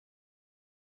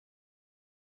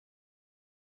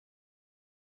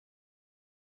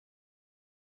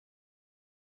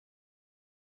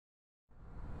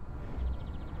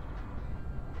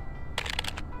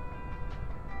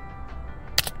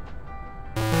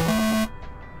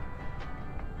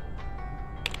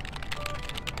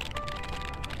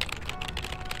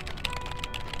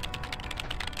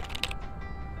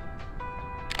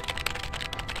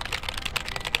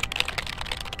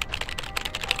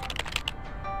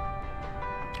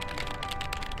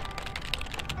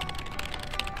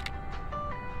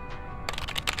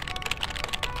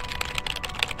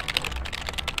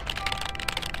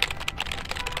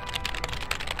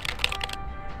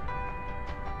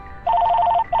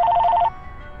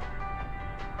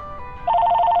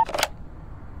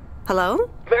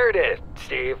Hello? Meredith,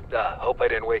 Steve, hope I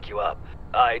didn't wake you up.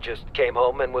 I just came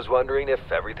home and was wondering if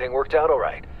everything worked out all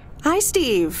right. Hi,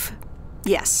 Steve.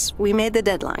 Yes, we made the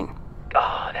deadline.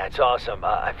 Oh, that's awesome.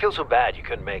 I feel so bad you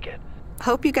couldn't make it.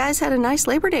 Hope you guys had a nice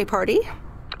Labor Day party.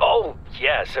 Oh,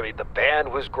 yes. I mean, the band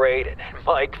was great, and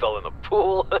Mike fell in the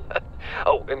pool.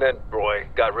 Oh, and then Roy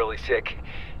got really sick.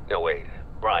 No, wait,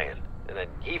 Brian. And then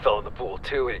he fell in the pool,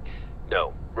 too.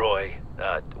 No, Roy.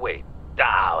 Wait.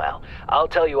 Well, I'll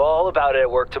tell you all about it at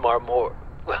work tomorrow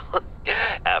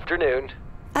afternoon.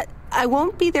 I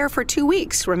won't be there for 2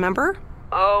 weeks, remember?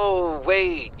 Oh,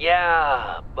 wait,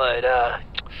 yeah, but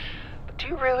do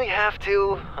you really have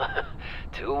to?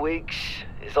 2 weeks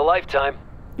is a lifetime.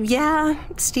 Yeah,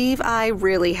 Steve, I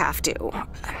really have to.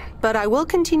 But I will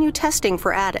continue testing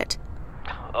for Addit.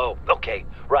 Oh, okay,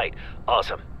 right,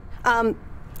 awesome.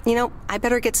 I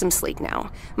better get some sleep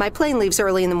now. My plane leaves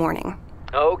early in the morning.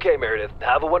 Okay, Meredith,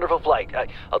 have a wonderful flight.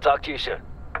 I'll talk to you soon.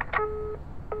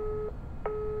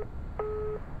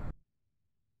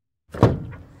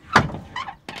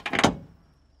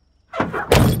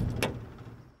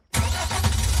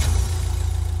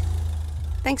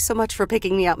 Thanks so much for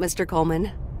picking me up, Mr.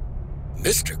 Coleman.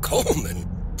 Mr. Coleman?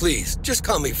 Please, just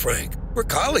call me Frank. We're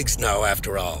colleagues now,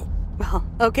 after all. Well,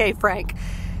 okay, Frank.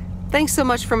 Thanks so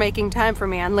much for making time for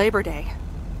me on Labor Day.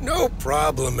 No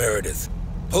problem, Meredith.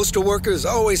 Postal workers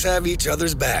always have each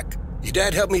other's back. Your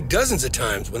dad helped me dozens of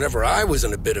times whenever I was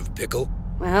in a bit of a pickle.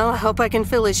 Well, I hope I can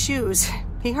fill his shoes.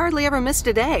 He hardly ever missed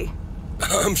a day.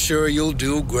 I'm sure you'll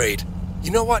do great.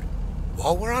 You know what?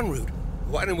 While we're en route,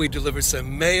 why don't we deliver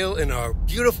some mail in our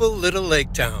beautiful little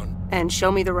lake town? And show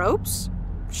me the ropes?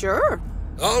 Sure.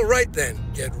 All right then,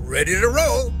 get ready to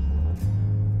roll.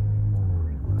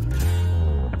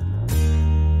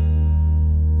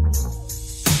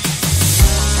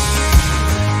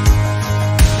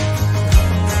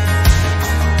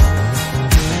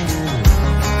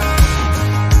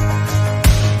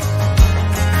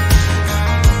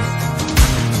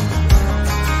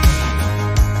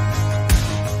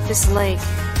 This lake,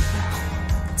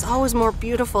 it's always more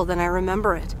beautiful than I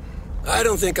remember it. I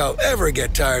don't think I'll ever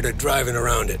get tired of driving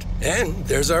around it. And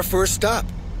there's our first stop.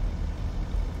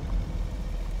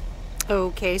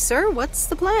 Okay, sir, what's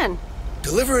the plan?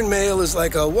 Delivering mail is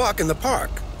like a walk in the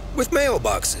park, with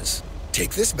mailboxes.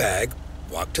 Take this bag,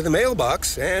 walk to the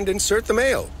mailbox, and insert the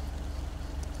mail.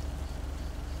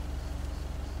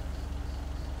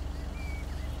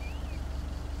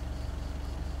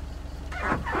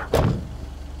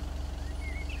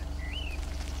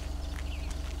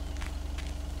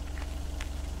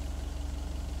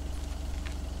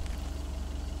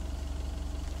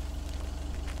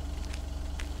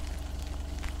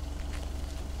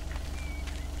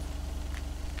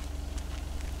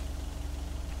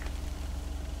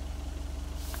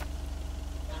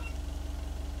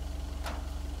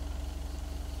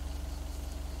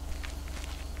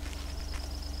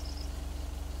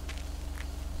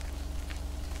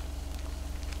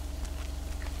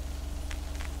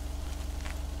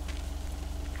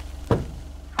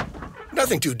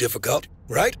 Nothing too difficult,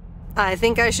 right? I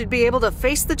think I should be able to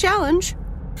face the challenge.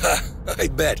 Ha, I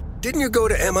bet. Didn't you go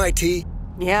to MIT?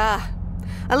 Yeah.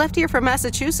 I left here from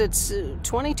Massachusetts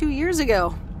 22 years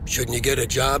ago. Shouldn't you get a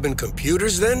job in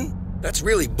computers then? That's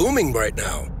really booming right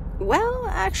now. Well,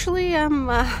 actually,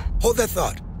 Hold that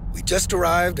thought. We just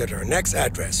arrived at our next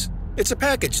address. It's a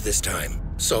package this time,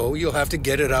 so you'll have to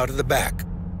get it out of the back.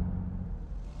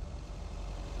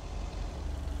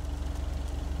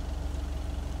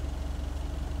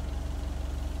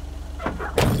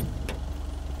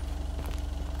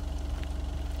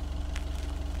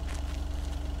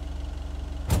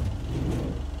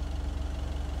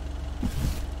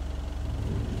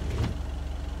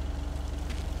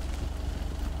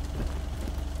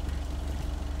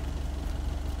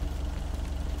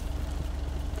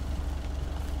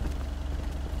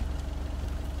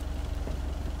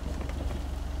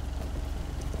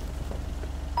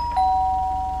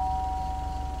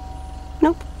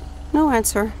 nope, no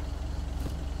answer.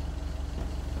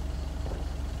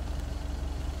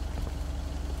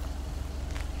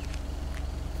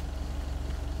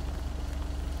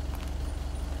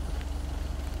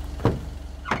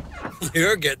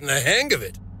 You're getting the hang of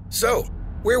it. So,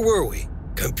 where were we?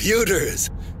 Computers.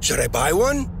 Should I buy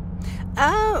one?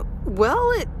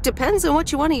 Well, it depends on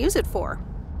what you want to use it for.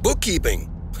 Bookkeeping.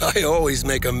 I always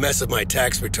make a mess of my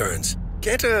tax returns.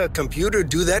 Can't a computer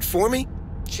do that for me?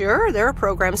 Sure, there are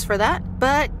programs for that,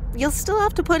 but you'll still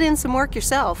have to put in some work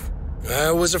yourself.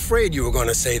 I was afraid you were going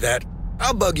to say that.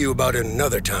 I'll bug you about it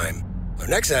another time. Our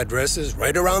next address is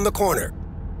right around the corner.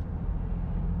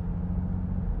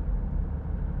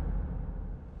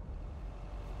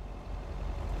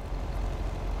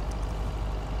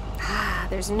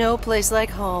 There's no place like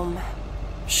home.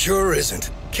 Sure isn't.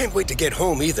 Can't wait to get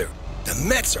home either. The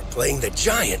Mets are playing the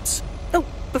Giants. Oh,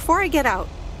 before I get out,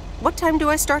 what time do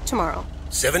I start tomorrow?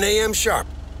 7 a.m. sharp.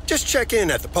 Just check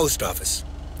in at the post office.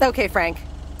 Okay, Frank.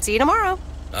 See you tomorrow.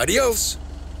 Adios.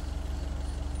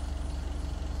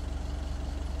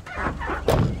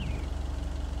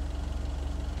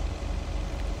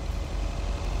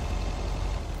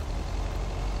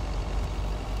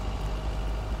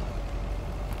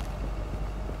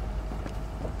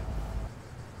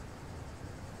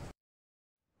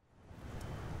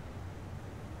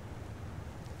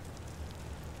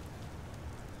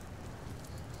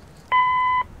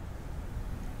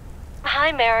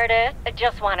 Hi, Meredith. I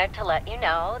just wanted to let you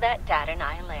know that Dad and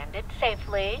I landed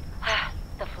safely.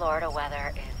 The Florida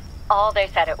weather is all they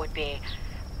said it would be.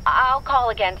 I'll call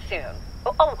again soon.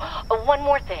 One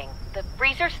more thing. The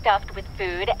freezer's stuffed with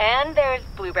food, and there's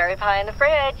blueberry pie in the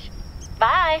fridge.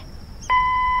 Bye.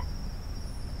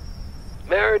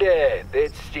 Meredith,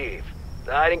 it's Steve.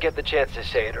 I didn't get the chance to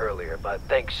say it earlier, but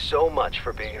thanks so much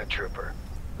for being a trooper.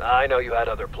 I know you had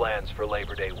other plans for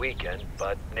Labor Day weekend,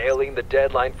 but nailing the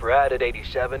deadline for Added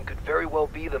 87 could very well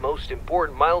be the most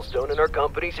important milestone in our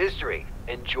company's history.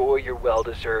 Enjoy your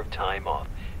well-deserved time off.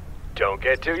 Don't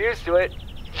get too used to it.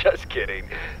 Just kidding.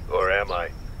 Or am I?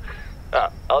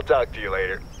 I'll talk to you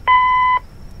later.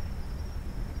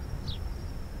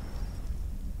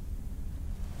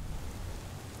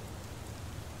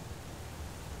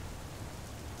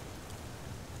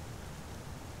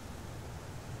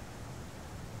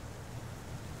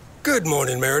 Good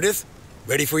morning, Meredith.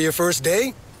 Ready for your first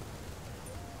day?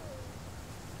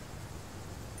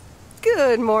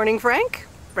 Good morning, Frank.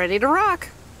 Ready to rock.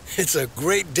 It's a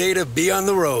great day to be on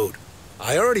the road.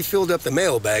 I already filled up the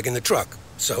mailbag in the truck,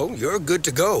 so you're good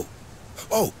to go.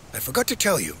 Oh, I forgot to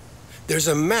tell you. There's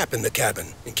a map in the cabin,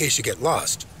 in case you get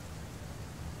lost.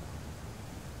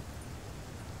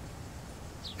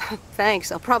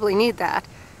 Thanks, I'll probably need that.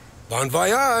 Bon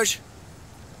voyage!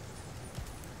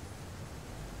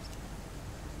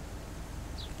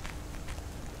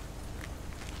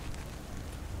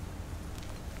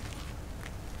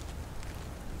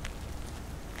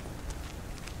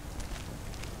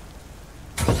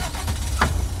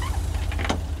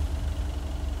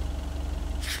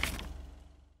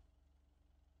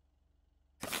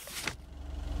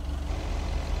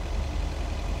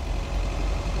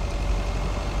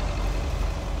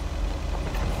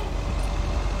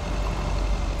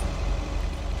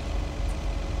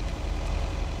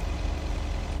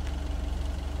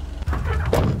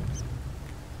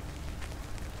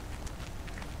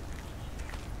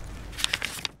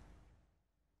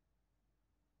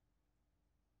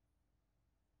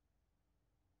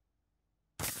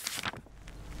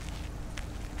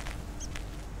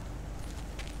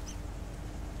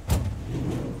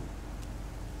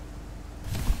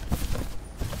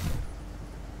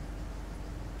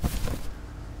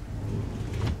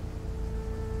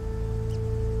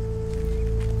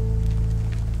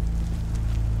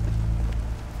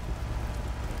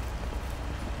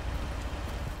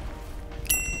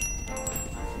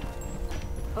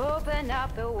 Open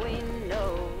up the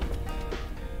window.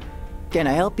 Can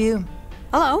I help you?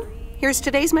 Hello, here's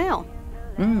today's mail.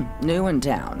 New in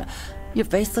town. Your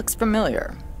face looks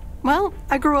familiar. Well,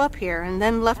 I grew up here and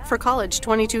then left for college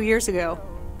 22 years ago.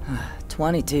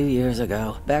 22 years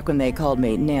ago, back when they called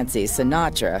me Nancy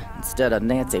Sinatra instead of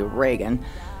Nancy Reagan.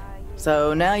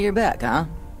 So now you're back, huh?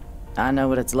 I know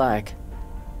what it's like.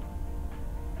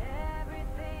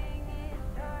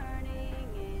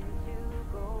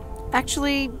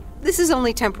 Actually, this is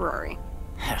only temporary.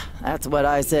 That's what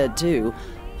I said too,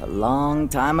 a long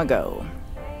time ago.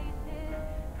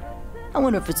 I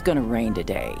wonder if it's gonna rain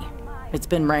today. It's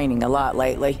been raining a lot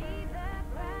lately.